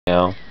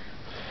now.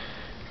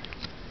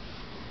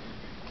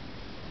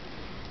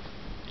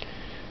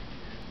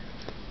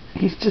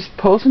 He's just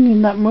posing, he's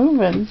not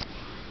moving.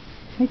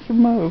 Make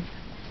him move.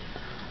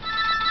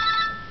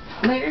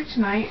 Later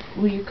tonight,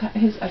 will you cut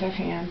his other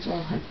hands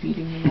while I'm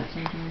feeding him at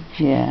some time?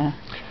 Yeah.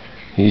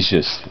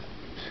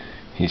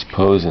 He's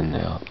posing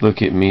now.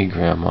 Look at me,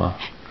 Grandma.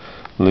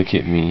 Look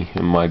at me.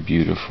 Am I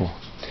beautiful?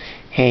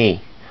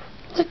 Hey,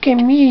 look at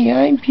me.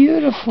 I'm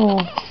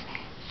beautiful.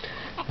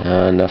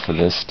 Enough of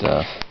this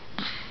stuff.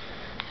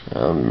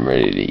 I'm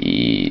ready to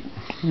eat.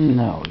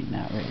 No, he's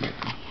not ready to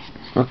eat.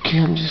 Okay,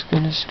 I'm just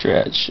gonna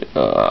stretch.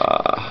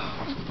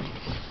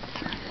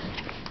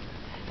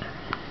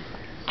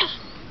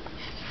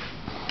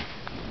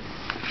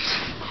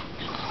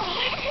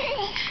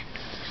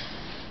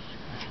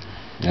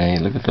 Hey,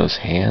 look at those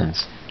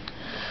hands.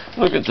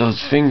 Look at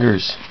those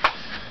fingers.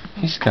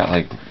 He's got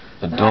like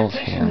adult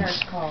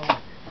hands.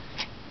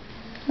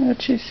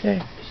 What'd she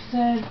say? She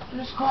said, I'm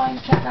just calling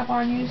to check up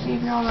on you, see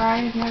if you're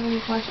alright, if you have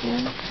any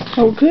questions.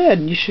 Oh, good.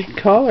 You should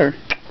call her.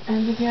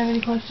 And if you have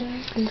any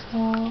questions, please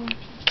call.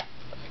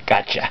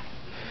 Gotcha.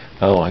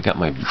 Oh, I got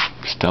my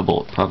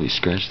stubble. It probably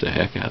scratched the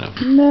heck out of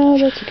him. No,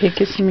 that's okay.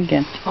 Kiss him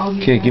again. Oh,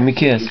 okay, give me a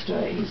kiss.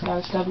 He's got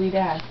a stubbly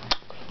dad.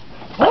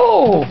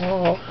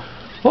 Oh!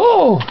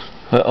 Oh!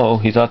 Uh-oh,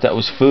 he thought that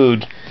was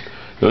food.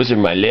 Those are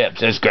my lips.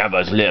 That's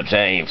Grandpa's lips.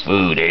 That ain't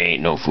food. There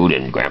ain't no food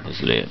in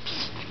Grandpa's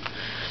lips.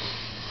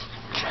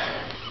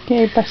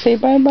 Okay, say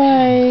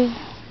bye-bye.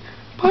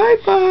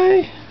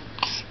 Bye-bye.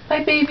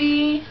 Bye,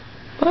 baby.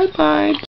 Bye-bye.